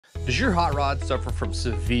Does your hot rod suffer from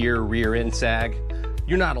severe rear end sag?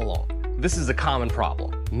 You're not alone. This is a common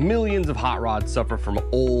problem. Millions of hot rods suffer from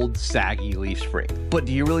old, saggy leaf springs. But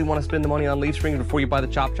do you really want to spend the money on leaf springs before you buy the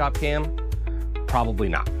Chop Chop cam? Probably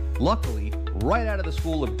not. Luckily, right out of the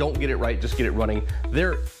school of don't get it right, just get it running,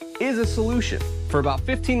 there is a solution. For about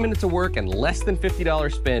 15 minutes of work and less than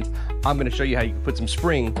 $50 spent, I'm going to show you how you can put some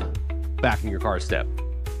spring back in your car's step.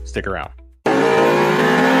 Stick around.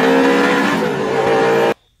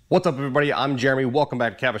 What's up, everybody? I'm Jeremy. Welcome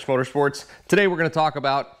back to Cavish Motorsports. Today we're going to talk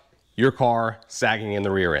about your car sagging in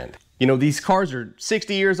the rear end. You know, these cars are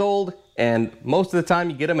 60 years old, and most of the time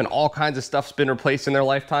you get them and all kinds of stuff's been replaced in their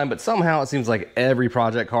lifetime, but somehow it seems like every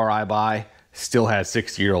project car I buy still has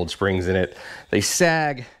 60-year-old springs in it. They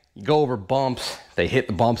sag, you go over bumps, they hit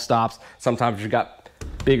the bump stops. Sometimes you've got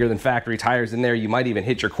bigger than factory tires in there. You might even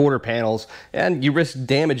hit your quarter panels, and you risk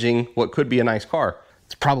damaging what could be a nice car.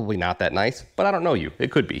 It's probably not that nice, but I don't know you.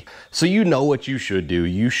 It could be. So you know what you should do.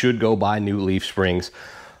 You should go buy new leaf springs,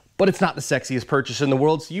 but it's not the sexiest purchase in the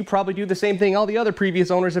world, so you probably do the same thing all the other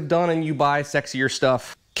previous owners have done, and you buy sexier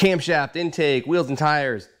stuff. Camshaft, intake, wheels and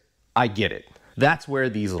tires. I get it. That's where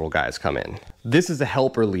these little guys come in. This is a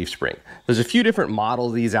helper leaf spring. There's a few different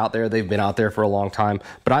models of these out there. They've been out there for a long time,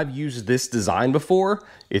 but I've used this design before.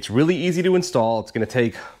 It's really easy to install. It's gonna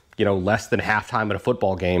take, less than halftime at a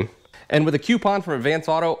football game. And with a coupon from Advance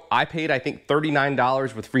Auto, I paid, I think,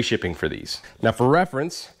 $39 with free shipping for these. Now, for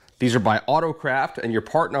reference, these are by Autocraft, and your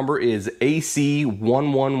part number is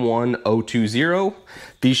AC111020.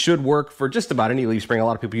 These should work for just about any leaf spring. A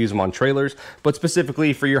lot of people use them on trailers, but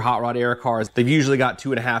specifically for your hot rod era cars, they've usually got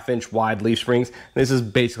 2.5-inch wide leaf springs. This is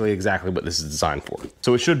basically exactly what this is designed for.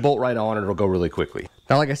 So it should bolt right on and it'll go really quickly.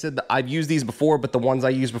 Now, like I said, I've used these before, but the ones I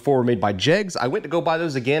used before were made by Jegs. I went to go buy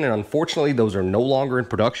those again, and unfortunately, those are no longer in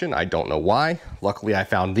production. I don't know why. Luckily, I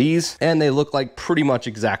found these, and they look like pretty much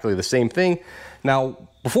exactly the same thing. Now,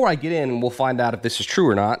 before I get in, we'll find out if this is true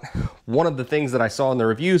or not. One of the things that I saw in the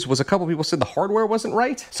reviews was a couple people said the hardware wasn't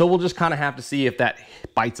right. So we'll just kind of have to see if that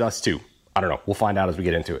bites us too. I don't know. We'll find out as we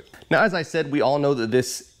get into it. Now, as I said, we all know that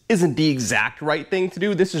this isn't the exact right thing to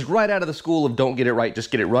do. This is right out of the school of don't get it right,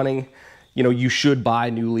 just get it running. You should buy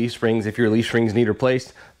new leaf springs if your leaf springs need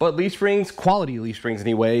replaced. But leaf springs, quality leaf springs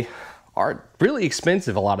anyway, are really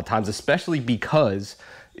expensive a lot of times, especially because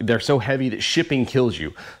they're so heavy that shipping kills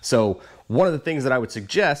you. So one of the things that I would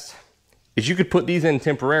suggest is you could put these in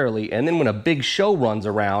temporarily, and then when a big show runs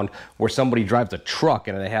around where somebody drives a truck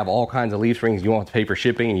and they have all kinds of leaf springs, you won't have to pay for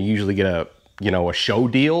shipping, and you usually get a show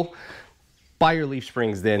deal. Buy your leaf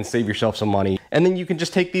springs then, save yourself some money, and then you can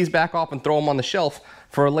just take these back off and throw them on the shelf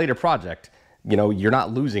for a later project. You're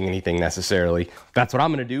not losing anything necessarily. That's what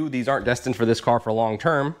I'm gonna do. These aren't destined for this car for long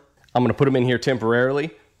term. I'm gonna put them in here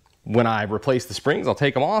temporarily. When I replace the springs, I'll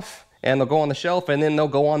take them off, and they'll go on the shelf, and then they'll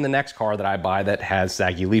go on the next car that I buy that has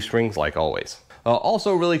saggy leaf springs, like always.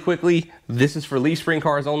 Also, really quickly, this is for leaf spring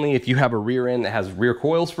cars only. If you have a rear end that has rear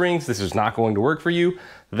coil springs, this is not going to work for you.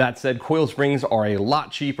 That said, coil springs are a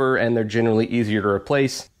lot cheaper, and they're generally easier to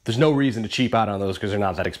replace. There's no reason to cheap out on those because they're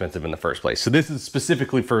not that expensive in the first place. So this is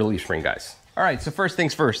specifically for leaf spring guys. All right, so first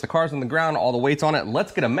things first, the car's on the ground, all the weight's on it.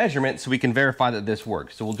 Let's get a measurement so we can verify that this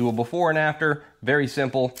works. So we'll do a before and after, very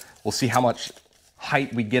simple. We'll see how much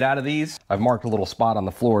height we get out of these. I've marked a little spot on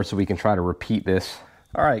the floor so we can try to repeat this.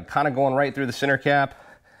 All right, kind of going right through the center cap.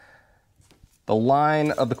 The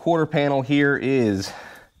line of the quarter panel here is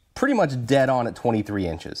pretty much dead on at 23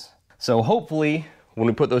 inches. So hopefully when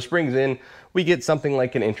we put those springs in, we get something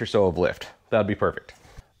like an inch or so of lift. That'd be perfect.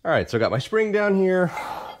 All right, so I got my spring down here,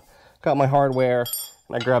 got my hardware,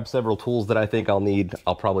 and I grabbed several tools that I think I'll need.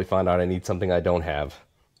 I'll probably find out I need something I don't have.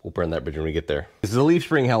 We'll burn that bridge when we get there. This is a leaf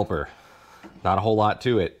spring helper. Not a whole lot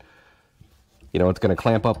to it. It's gonna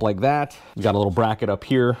clamp up like that. You got a little bracket up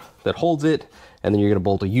here that holds it, and then you're gonna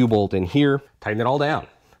bolt a U-bolt in here, tighten it all down.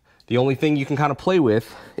 The only thing you can kind of play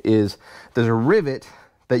with is there's a rivet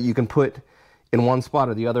that you can put in one spot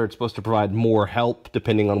or the other. It's supposed to provide more help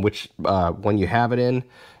depending on which one you have it in.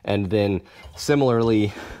 And then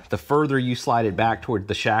similarly, the further you slide it back toward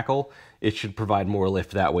the shackle, it should provide more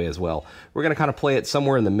lift that way as well. We're gonna kind of play it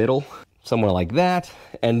somewhere in the middle, somewhere like that.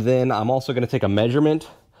 And then I'm also gonna take a measurement,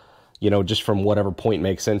 just from whatever point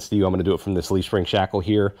makes sense to you. I'm gonna do it from this leaf spring shackle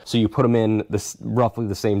here. So you put them in this roughly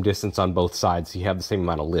the same distance on both sides, so you have the same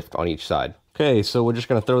amount of lift on each side. Okay, so we're just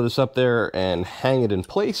gonna throw this up there and hang it in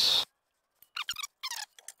place.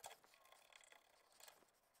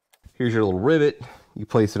 Here's your little rivet. You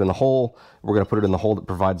place it in the hole. We're gonna put it in the hole that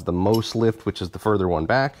provides the most lift, which is the further one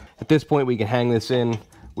back. At this point, we can hang this in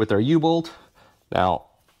with our U-bolt. Now,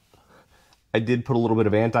 I did put a little bit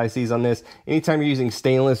of anti-seize on this. Anytime you're using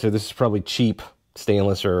stainless, or this is probably cheap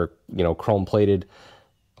stainless or, you know, chrome plated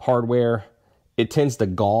hardware, it tends to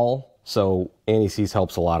gall. So anti-seize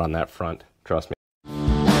helps a lot on that front, trust me.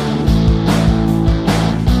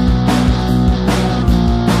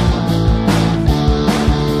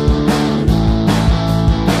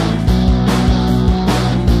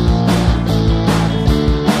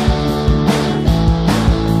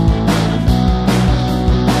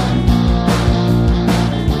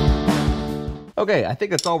 Okay, I think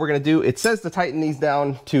that's all we're gonna do. It says to tighten these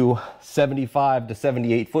down to 75 to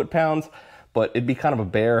 78 foot-pounds, but it'd be kind of a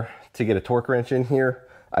bear to get a torque wrench in here.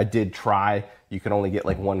 I did try. You can only get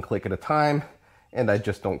like one click at a time, and I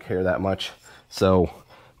just don't care that much. So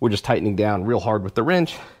we're just tightening down real hard with the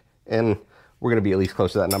wrench, and we're gonna be at least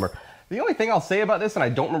close to that number. The only thing I'll say about this, and I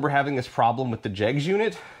don't remember having this problem with the jegs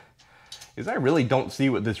unit, is I really don't see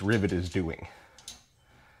what this rivet is doing.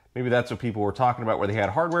 Maybe that's what people were talking about where they had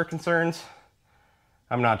hardware concerns.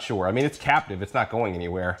 I'm not sure. I mean, it's captive, it's not going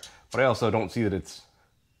anywhere, but I also don't see that it's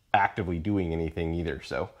actively doing anything either.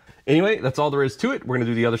 So anyway, that's all there is to it. We're gonna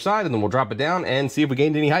do the other side and then we'll drop it down and see if we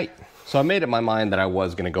gained any height. So I made up my mind that I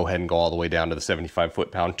was gonna go ahead and go all the way down to the 75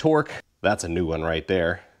 foot-pound torque. That's a new one right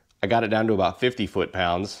there. I got it down to about 50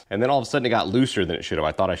 foot-pounds, and then all of a sudden it got looser than it should have.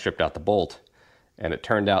 I thought I stripped out the bolt, and it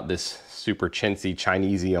turned out this super chintzy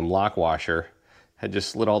Chinesium lock washer had just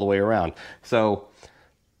slid all the way around. So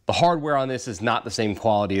the hardware on this is not the same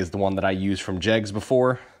quality as the one that I used from Jegs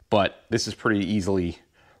before, but this is pretty easily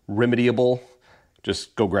remediable.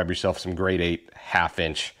 Just go grab yourself some grade 8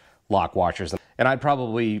 1/2-inch lock washers. And I'd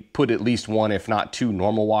probably put at least one, if not two,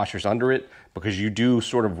 normal washers under it, because you do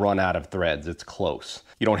sort of run out of threads. It's close.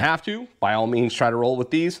 You don't have to. By all means, try to roll with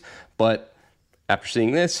these. But after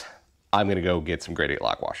seeing this, I'm going to go get some grade 8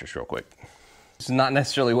 lock washers real quick. It's not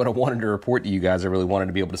necessarily what I wanted to report to you guys. I really wanted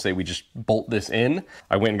to be able to say we just bolt this in.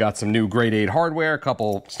 I went and got some new grade 8 hardware, a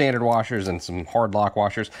couple standard washers, and some hard lock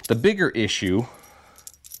washers. The bigger issue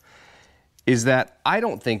is that I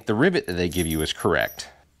don't think the rivet that they give you is correct.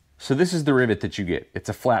 So this is the rivet that you get. It's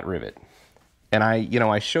a flat rivet. And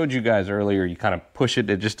I showed you guys earlier, you kind of push it,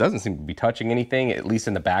 it just doesn't seem to be touching anything, at least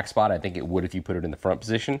in the back spot. I think it would if you put it in the front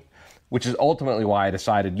position, which is ultimately why I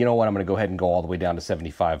decided, you know what, I'm gonna go ahead and go all the way down to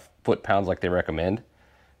 75 foot-pounds like they recommend.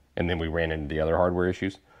 And then we ran into the other hardware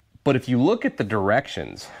issues. But if you look at the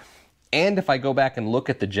directions, and if I go back and look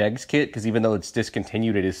at the Jegs kit, because even though it's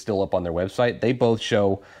discontinued, it is still up on their website, they both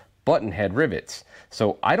show button head rivets.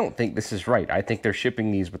 So I don't think this is right. I think they're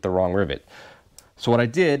shipping these with the wrong rivet. So what I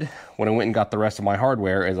did when I went and got the rest of my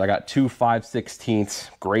hardware is I got two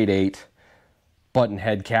 5/16 grade 8 button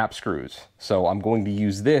head cap screws. So I'm going to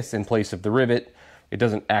use this in place of the rivet. It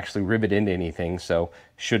doesn't actually rivet into anything, so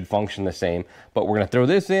should function the same. But we're gonna throw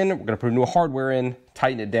this in, we're gonna put a new hardware in,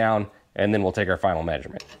 tighten it down, and then we'll take our final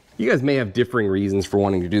measurement. You guys may have differing reasons for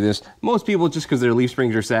wanting to do this. Most people, just because their leaf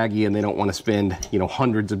springs are saggy and they don't want to spend,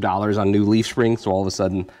 hundreds of dollars on new leaf springs, so all of a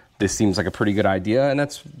sudden this seems like a pretty good idea, and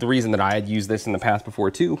that's the reason that I had used this in the past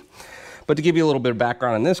before too. But to give you a little bit of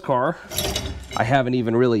background on this car, I haven't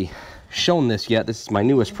even really shown this yet. This is my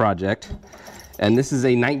newest project, and this is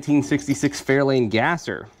a 1966 Fairlane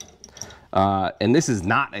gasser. And this is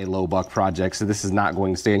not a low buck project, so this is not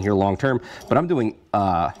going to stay in here long term, but I'm doing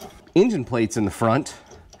engine plates in the front,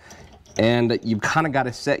 and you've kind of got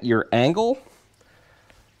to set your angle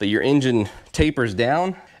that your engine tapers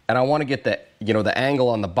down, and I want to get the the angle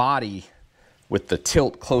on the body with the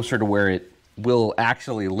tilt closer to where it will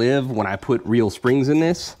actually live when I put real springs in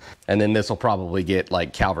this. And then this will probably get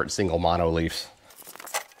like Calvert single mono leafs.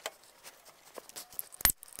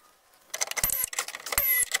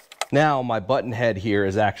 Now my button head here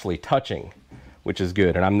is actually touching, which is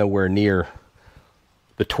good, and I'm nowhere near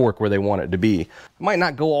the torque where they want it to be. I might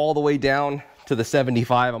not go all the way down to the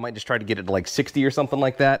 75. I might just try to get it to like 60 or something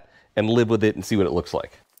like that and live with it and see what it looks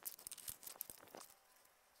like.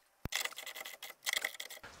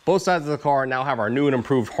 Both sides of the car now have our new and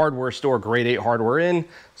improved hardware store grade 8 hardware in,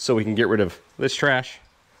 so we can get rid of this trash.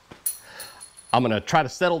 I'm gonna try to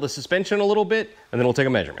settle the suspension a little bit, and then we'll take a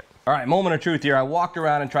measurement. All right, moment of truth here. I walked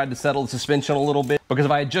around and tried to settle the suspension a little bit, because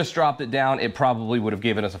if I had just dropped it down, it probably would have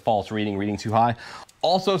given us a false reading too high.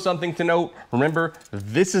 Also, something to note, remember,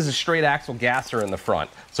 this is a straight axle gasser in the front,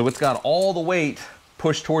 so it's got all the weight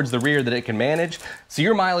pushed towards the rear that it can manage. So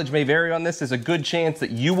your mileage may vary on this. There's a good chance that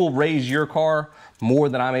you will raise your car more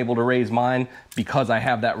than I'm able to raise mine because I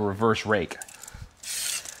have that reverse rake.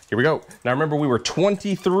 Here we go. Now remember, we were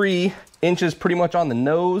 23 inches pretty much on the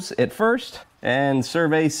nose at first, and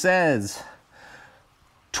survey says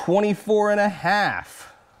 24.5.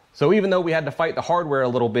 So even though we had to fight the hardware a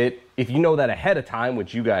little bit, if you know that ahead of time,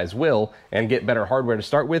 which you guys will, and get better hardware to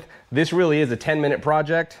start with, this really is a 10-minute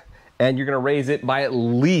project, and you're gonna raise it by at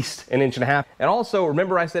least 1.5 inches. And also,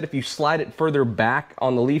 remember I said if you slide it further back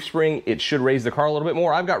on the leaf spring, it should raise the car a little bit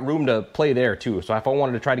more. I've got room to play there too. So if I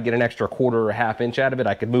wanted to try to get an extra 1/4 or 1/2 inch out of it,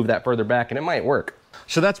 I could move that further back and it might work.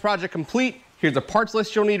 So that's project complete. Here's a parts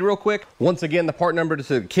list you'll need real quick. Once again, the part number to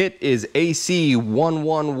the kit is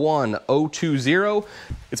AC111020.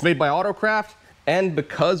 It's made by Autocraft. And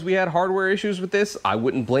because we had hardware issues with this, I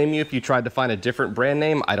wouldn't blame you if you tried to find a different brand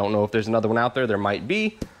name. I don't know if there's another one out there. There might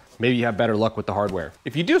be. Maybe you have better luck with the hardware.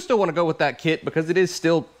 If you do still want to go with that kit, because it is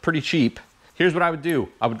still pretty cheap, here's what I would do.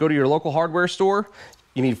 I would go to your local hardware store.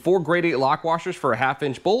 You need 4 grade 8 lock washers for a 1/2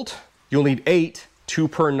 inch bolt. You'll need 8 2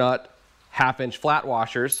 per nut 1/2 inch flat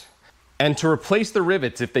washers. And to replace the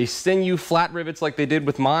rivets, if they send you flat rivets like they did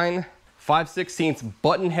with mine, 5/16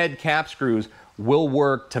 button head cap screws will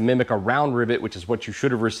work to mimic a round rivet, which is what you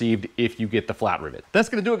should have received if you get the flat rivet. That's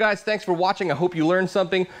gonna do it, guys. Thanks for watching. I hope you learned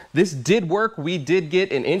something. This did work. We did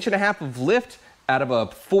get 1.5 inches of lift out of a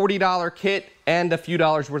 $40 kit and a few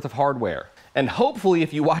dollars worth of hardware. And hopefully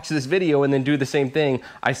if you watch this video and then do the same thing,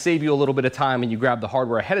 I save you a little bit of time and you grab the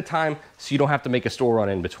hardware ahead of time so you don't have to make a store run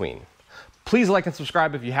in between. Please like and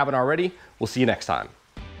subscribe if you haven't already. We'll see you next time.